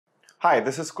Hi,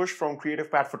 this is Kush from Creative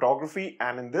Pad Photography,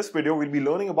 and in this video we'll be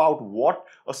learning about what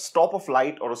a stop of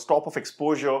light or a stop of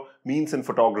exposure means in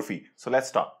photography. So let's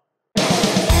start.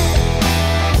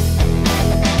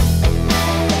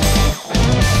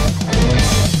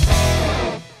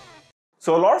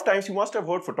 So a lot of times you must have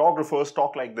heard photographers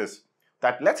talk like this,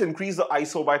 that let's increase the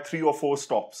ISO by 3 or 4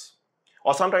 stops.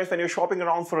 Or sometimes when you're shopping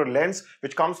around for a lens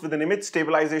which comes with an image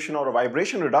stabilization or a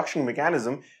vibration reduction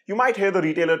mechanism, you might hear the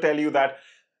retailer tell you that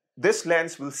this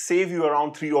lens will save you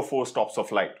around 3 or 4 stops of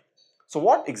light. So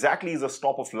what exactly is a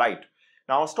stop of light?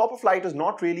 Now, a stop of light is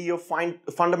not really a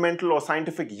fundamental or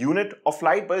scientific unit of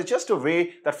light, but it's just a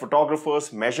way that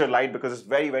photographers measure light because it's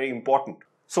very, very important.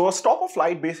 So a stop of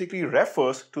light basically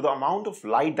refers to the amount of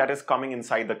light that is coming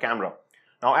inside the camera.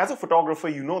 Now, as a photographer,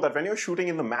 you know that when you're shooting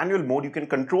in the manual mode, you can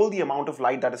control the amount of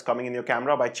light that is coming in your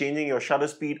camera by changing your shutter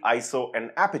speed, ISO,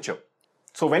 and aperture.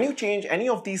 So when you change any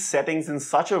of these settings in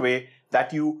such a way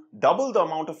that you double the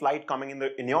amount of light coming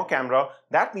in your camera,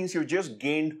 that means you just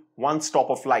gained one stop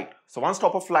of light. So one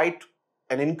stop of light,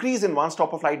 an increase in one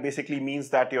stop of light basically means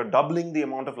that you're doubling the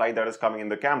amount of light that is coming in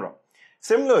the camera.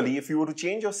 Similarly, if you were to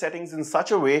change your settings in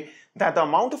such a way that the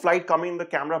amount of light coming in the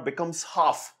camera becomes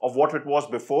half of what it was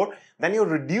before, then you're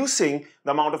reducing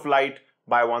the amount of light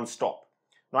by one stop.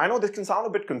 Now, I know this can sound a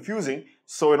bit confusing,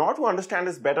 so in order to understand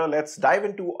this better, let's dive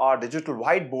into our digital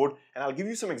whiteboard and I'll give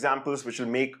you some examples which will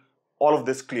make all of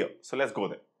this clear. So let's go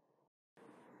there.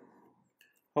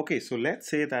 Okay, so let's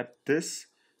say that this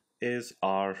is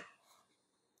our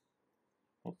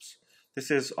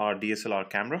DSLR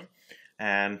camera,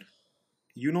 and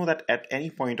you know that at any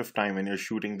point of time when you're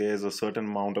shooting, there's a certain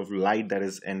amount of light that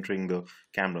is entering the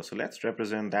camera. So let's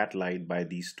represent that light by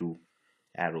these two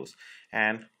arrows,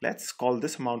 and let's call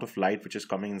this amount of light which is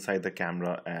coming inside the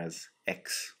camera as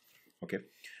X. Okay,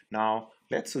 now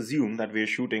let's assume that we're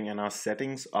shooting and our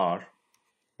settings are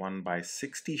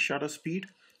 1/60 shutter speed,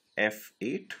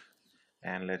 f8,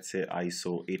 and let's say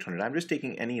ISO 800. I'm just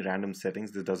taking any random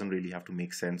settings. This doesn't really have to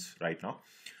make sense right now,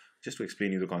 just to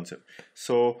explain you the concept.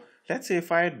 So let's say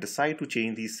if I decide to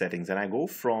change these settings and I go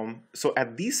from, so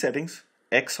at these settings,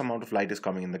 X amount of light is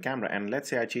coming in the camera, and let's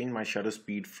say I change my shutter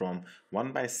speed from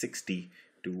 1/60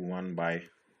 to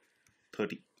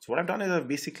 1/30. So what I've done is I've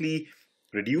basically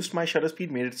reduced my shutter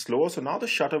speed, made it slower. So now the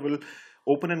shutter will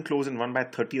open and close in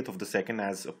 1/30th of the second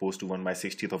as opposed to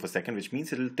 1/60th of a second, which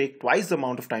means it will take twice the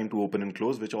amount of time to open and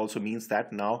close, which also means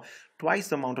that now twice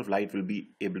the amount of light will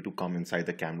be able to come inside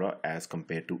the camera as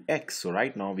compared to X. So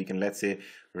right now we can, let's say,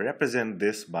 represent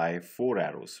this by 4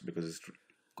 arrows because it's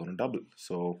going to double.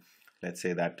 So let's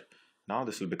say that now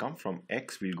this will become, from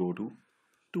X we'll go to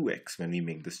 2X when we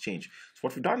make this change. So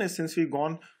what we've done is, since we've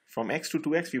gone from X to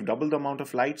 2X, we've doubled the amount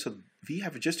of light. So we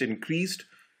have just increased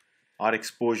our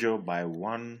exposure by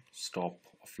one stop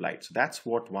of light. So that's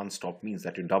what one stop means,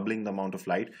 that you're doubling the amount of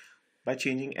light by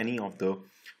changing any of the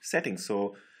settings.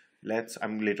 So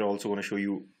I'm later also going to show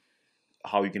you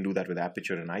how you can do that with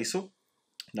aperture and ISO.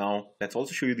 Now let's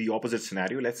also show you the opposite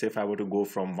scenario. Let's say if I were to go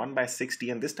from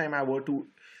 1/60 and this time I were to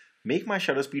make my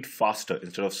shutter speed faster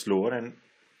instead of slower and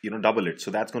double it.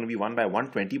 So that's going to be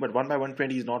 1/120, but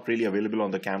 1/120 is not really available on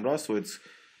the camera, so it's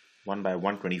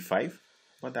 1/125.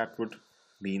 But that would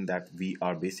mean that we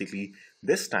are basically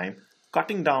this time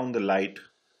cutting down the light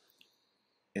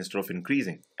instead of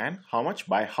increasing. And how much?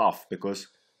 By half, because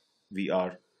we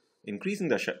are increasing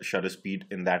the shutter speed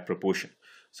in that proportion.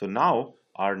 So now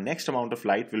our next amount of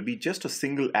light will be just a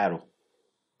single arrow.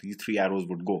 These 3 arrows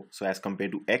would go. So as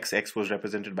compared to X was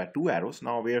represented by 2 arrows.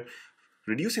 Now we're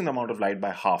reducing the amount of light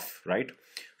by half, right?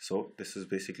 So this is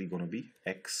basically going to be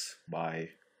X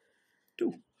by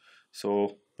 2.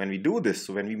 So when we do this,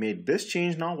 so when we made this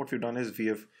change, now what we've done is we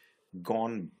have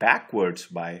gone backwards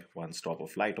by one stop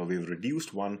of light, or we've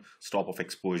reduced one stop of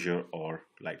exposure or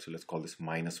light. So let's call this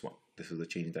 -1. This is the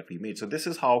change that we made. So this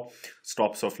is how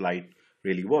stops of light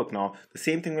really work. Now the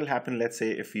same thing will happen, let's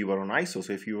say, if we were on ISO.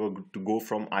 So if you were to go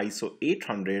from ISO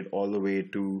 800 all the way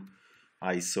to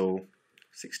ISO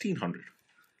 1600,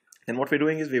 then what we're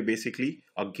doing is we're basically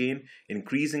again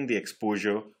increasing the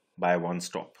exposure by one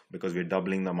stop, because we're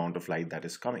doubling the amount of light that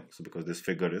is coming. So because this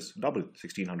figure is double,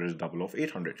 1600 is double of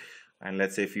 800. And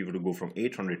let's say if we were to go from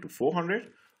 800 to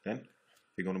 400, then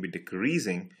we're going to be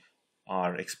decreasing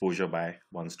our exposure by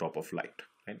one stop of light,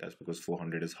 right? That's because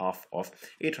 400 is half of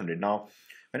 800. Now,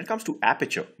 when it comes to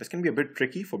aperture, this can be a bit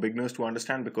tricky for beginners to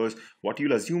understand, because what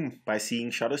you'll assume by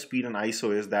seeing shutter speed and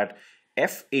ISO is that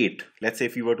f8, let's say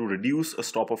if you were to reduce a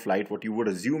stop of light, what you would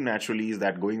assume naturally is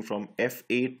that going from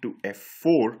f8 to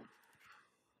f4,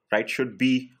 right, should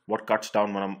be what cuts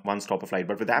down one stop of light.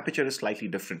 But with aperture is slightly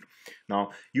different.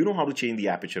 Now, you know how to change the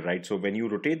aperture, right? So when you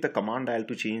rotate the command dial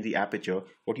to change the aperture,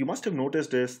 what you must have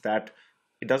noticed is that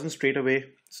it doesn't straight away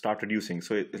start reducing.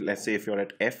 So let's say if you're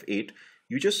at f8,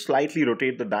 you just slightly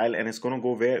rotate the dial and it's going to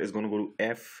go where? It's going to go to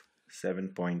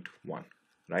f7.1,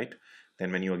 right?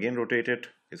 Then when you again rotate it,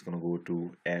 it's going to go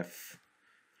to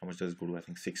how much does it go to? I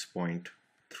think 6.3,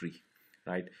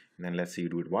 right? And then let's say you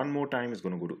do it one more time, it's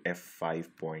going to go to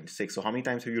f5.6. So how many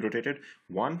times have you rotated?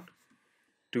 1,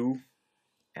 2,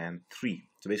 and 3.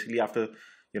 So basically after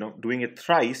doing it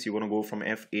thrice, you're going to go from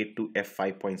f8 to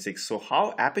f5.6. So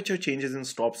how aperture changes in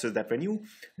stops is that when you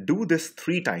do this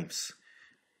 3 times,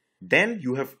 then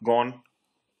you have gone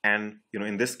and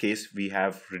in this case we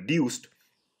have reduced,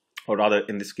 or rather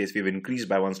in this case we've increased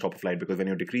by 1 stop of light, because when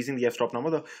you're decreasing the f-stop number,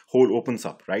 the hole opens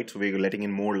up, right? So we're letting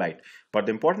in more light. But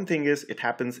the important thing is it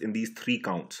happens in these 3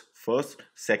 counts: first,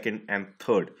 second, and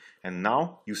third. And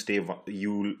now you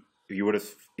would have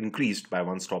increased by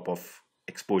 1 stop of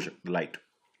exposure, light,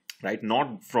 right?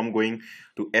 Not from going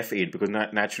to f8, because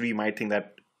naturally you might think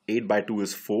that 8 by 2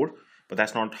 is 4, but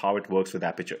that's not how it works with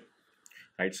aperture.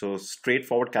 Right, so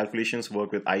straightforward calculations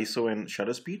work with ISO and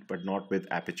shutter speed, but not with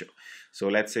aperture. So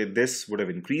let's say this would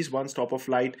have increased 1 stop of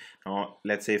light. Now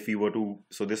let's say if we were to,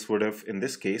 so this would have, in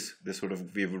this case,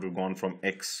 we would have gone from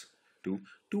x to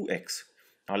 2x.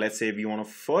 Now let's say we want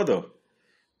to further,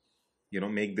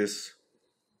 make this,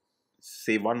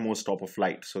 say, 1 more stop of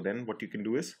light. So then what you can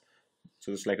do is,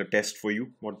 so it's like a test for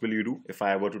you. What will you do if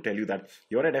I were to tell you that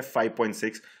you're at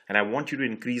f5.6 and I want you to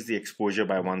increase the exposure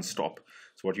by 1 stop?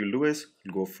 So what you'll do is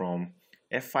you'll go from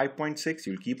f5.6,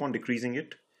 you'll keep on decreasing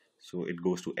it. So it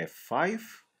goes to f5,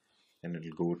 and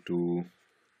it'll go to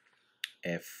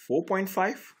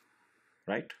f4.5,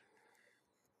 right?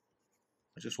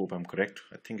 I just hope I'm correct.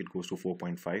 I think it goes to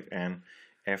 4.5 and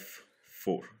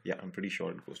f4. Yeah, I'm pretty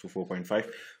sure it goes to 4.5.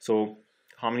 So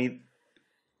how many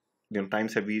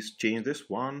times have we changed this?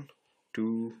 1,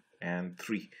 2, and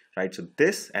 3, right? So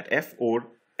this at f4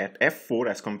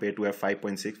 as compared to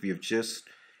f5.6, we have just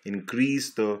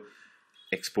increased the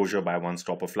exposure by 1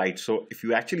 stop of light. So if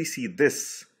you actually see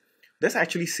this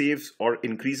actually saves or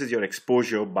increases your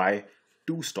exposure by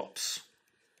 2 stops,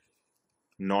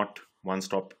 not 1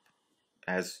 stop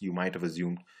as you might have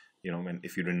assumed,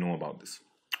 if you didn't know about this,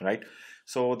 right?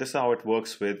 So this is how it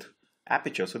works with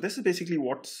aperture. So this is basically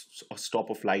what a stop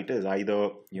of light is,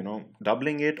 either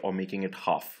doubling it or making it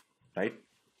half, right?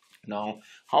 Now,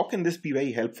 how can this be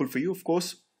very helpful for you? Of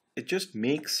course, it just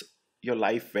makes your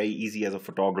life very easy as a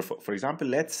photographer. For example,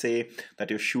 let's say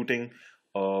that you're shooting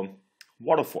a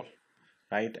waterfall,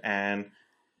 right? And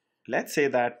let's say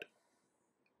that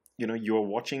you're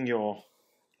watching your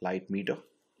light meter,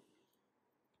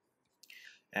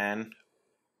 and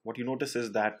what you notice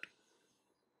is that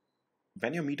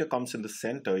when your meter comes in the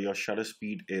center, your shutter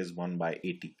speed is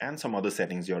 1/80, and some other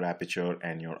settings, your aperture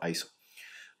and your ISO,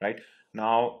 right?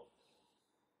 Now,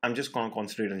 I'm just going to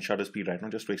concentrate on shutter speed right now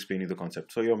just to explain you the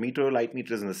concept. So your light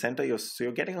meter is in the center.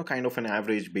 You're getting a kind of an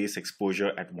average base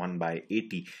exposure at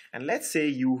 1/80. And let's say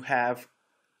you have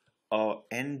a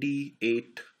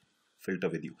ND8 filter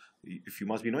with you. If you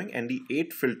must be knowing,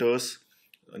 ND8 filters,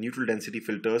 neutral density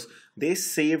filters, they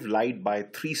save light by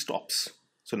 3 stops.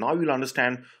 So now you'll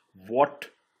understand what,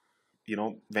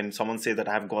 when someone says that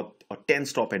I've got a 10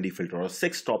 stop ND filter or a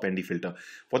 6 stop ND filter,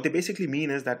 what they basically mean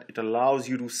is that it allows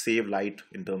you to save light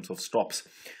in terms of stops.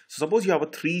 So suppose you have a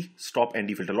 3 stop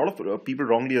ND filter. A lot of people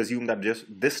wrongly assume that just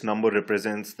this number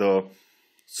represents the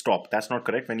stop. That's not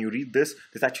correct. When you read this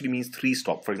actually means 3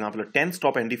 stop. For example, a 10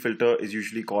 stop ND filter is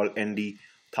usually called ND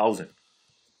 1000.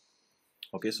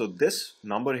 Okay, so this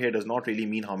number here does not really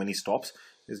mean how many stops.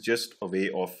 It's just a way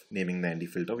of naming the ND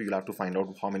filter. You'll have to find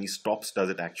out how many stops does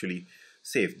it actually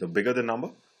save. The bigger the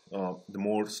number, the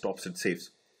more stops it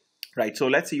saves. Right, so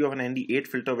let's say you have an ND8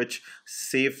 filter which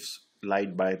saves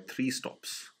light by 3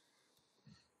 stops.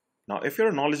 Now, if you're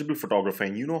a knowledgeable photographer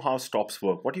and you know how stops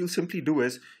work, what you'll simply do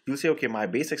is you'll say, okay, my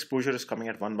base exposure is coming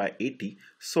at 1/80.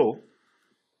 So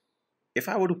if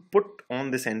I were to put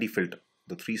on this ND filter,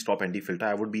 the 3 stop ND filter,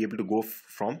 I would be able to go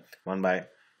from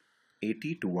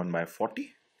 1/80 to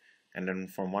 1/40, and then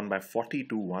from 1/40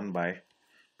 to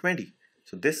 1/20.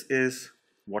 So this is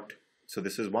what, so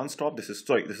this is 1 stop, this is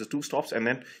 2 stops, and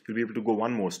then you'll be able to go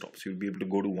 1 more stop. So you'll be able to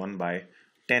go to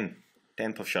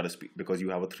 1/10th of shutter speed, because you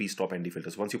have a 3 stop ND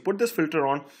filter. So once you put this filter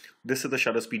on, this is the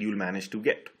shutter speed you'll manage to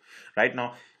get. Right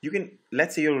now, you can,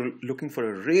 let's say you're looking for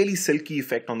a really silky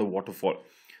effect on the waterfall.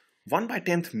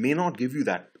 1/10th may not give you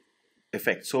that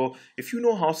effect. So if you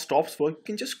know how stops work, you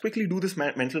can just quickly do this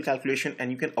mental calculation,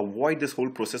 and you can avoid this whole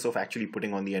process of actually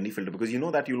putting on the ND filter, because you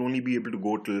know that you'll only be able to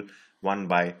go till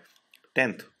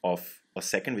 1/10th of a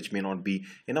second, which may not be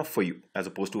enough for you, as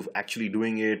opposed to actually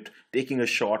doing it, taking a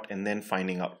shot, and then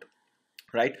finding out.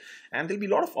 Right? And there'll be a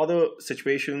lot of other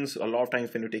situations, a lot of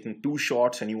times when you're taking two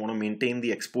shots and you want to maintain the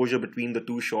exposure between the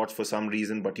two shots for some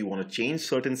reason, but you want to change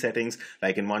certain settings.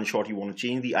 Like in one shot you want to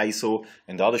change the ISO,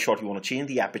 and the other shot you want to change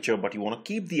the aperture, but you want to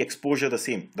keep the exposure the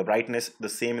same, the brightness the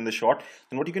same in the shot.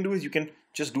 Then what you can do is you can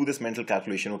just do this mental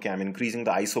calculation. Okay, I'm increasing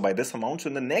the ISO by this amount, so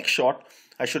in the next shot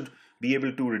I should be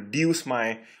able to reduce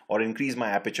my or increase my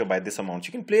aperture by this amount. So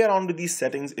you can play around with these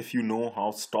settings if you know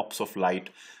how stops of light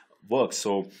works.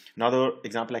 So another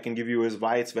example I can give you is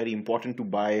why it's very important to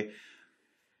buy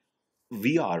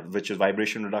VR, which is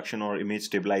vibration reduction or image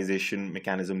stabilization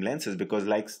mechanism lenses, because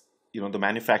like the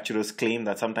manufacturers claim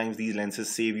that sometimes these lenses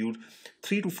save you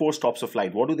 3 to 4 stops of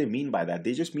light. What do they mean by that?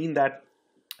 They just mean that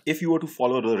if you were to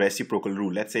follow the reciprocal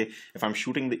rule, let's say if I'm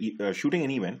shooting shooting an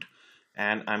event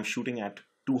and I'm shooting at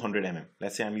 200 mm,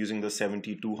 let's say I'm using the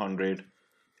 70-200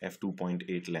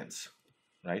 f2.8 lens,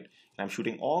 right? And I'm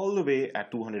shooting all the way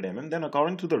at 200 mm, then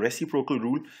according to the reciprocal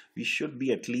rule, we should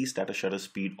be at least at a shutter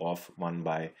speed of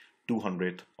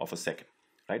 1/200th of a second,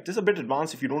 right? This is a bit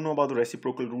advanced. If you don't know about the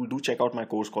reciprocal rule, do check out my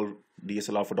course called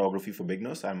DSLR Photography for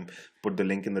Beginners. I'm put the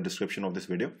link in the description of this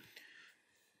video.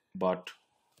 But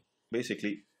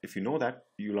basically, if you know that,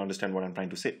 you'll understand what I'm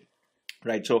trying to say,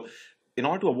 right? So in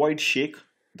order to avoid shake,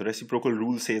 the reciprocal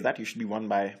rule says that you should be 1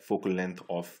 by focal length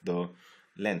of the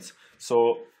lens.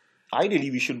 So ideally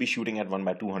we should be shooting at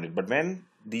 1/200, but when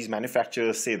these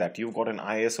manufacturers say that you've got an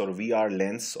IS or a VR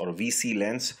lens or a VC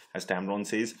lens, as Tamron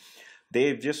says,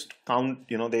 they just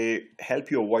they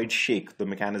help you avoid shake. The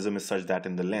mechanism is such that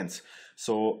in the lens.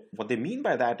 So what they mean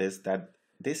by that is that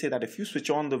they say that if you switch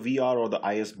on the VR or the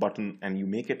IS button and you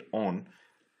make it on,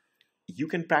 you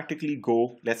can practically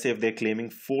go, let's say if they're claiming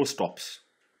 4 stops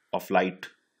of light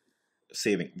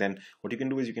saving, then what you can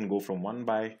do is you can go from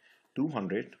 1/200 to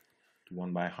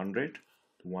 1/100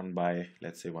 to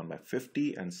let's say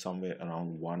 1/50, and somewhere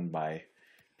around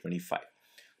 1/25.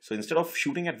 So instead of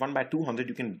shooting at 1/200,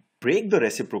 you can break the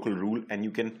reciprocal rule and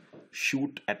you can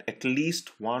shoot at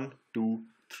least 1, 2,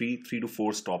 3 to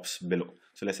 4 stops below.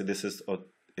 So let's say this is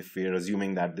if we're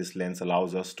assuming that this lens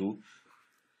allows us to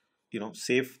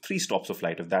save 3 stops of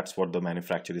light, if that's what the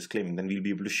manufacturer is claiming, then we'll be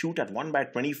able to shoot at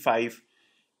 1/25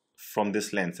 from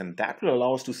this lens, and that will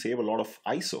allow us to save a lot of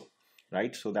ISO,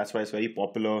 right? So that's why it's very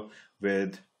popular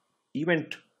with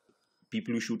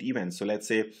people who shoot events. So let's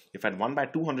say if at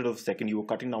 1/200 of a second you were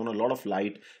cutting down a lot of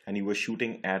light and you were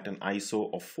shooting at an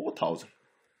ISO of 4000,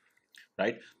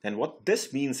 right? Then what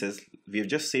this means is we have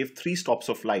just saved 3 stops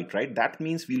of light, right? That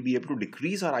means we'll be able to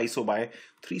decrease our ISO by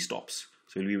 3 stops.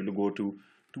 So we'll be able to go to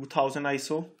 2000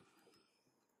 ISO,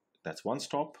 that's 1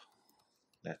 stop,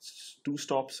 that's 2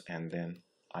 stops, and then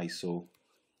ISO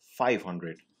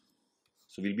 500.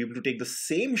 So we'll be able to take the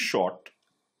same shot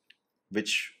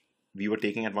which we were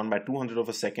taking at 1/200 of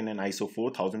a second and ISO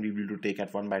 4000, we'll be able to take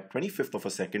at 1/25th of a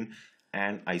second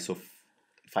and ISO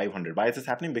 500. Why is this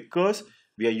happening? Because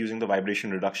we are using the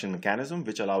vibration reduction mechanism,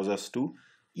 which allows us to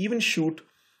even shoot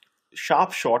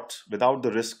sharp shots without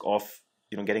the risk of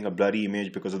getting a blurry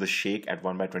image because of the shake at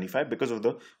 1/25 because of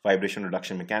the vibration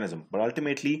reduction mechanism. But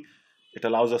ultimately it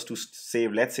allows us to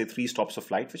save, let's say, 3 stops of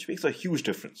light, which makes a huge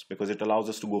difference because it allows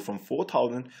us to go from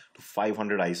 4000 to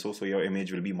 500 ISO, so your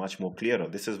image will be much more clearer.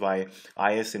 This is why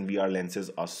IS and VR lenses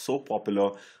are so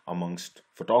popular amongst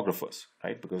photographers,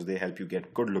 right? Because they help you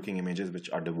get good looking images which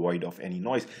are devoid of any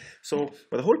noise. So,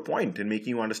 but the whole point in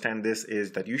making you understand this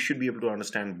is that you should be able to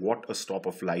understand what a stop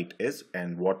of light is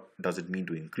and what does it mean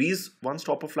to increase 1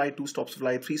 stop of light, 2 stops of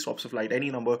light, 3 stops of light, any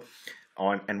number,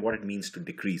 and what it means to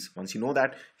decrease. Once you know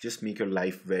that, just make your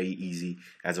life very easy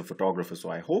as a photographer.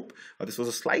 So I hope this was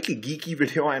a slightly geeky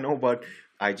video, I know, but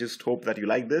I just hope that you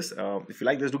like this. If you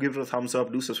like this, do give it a thumbs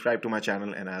up, do subscribe to my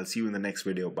channel, and I'll see you in the next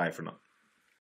video. Bye for now.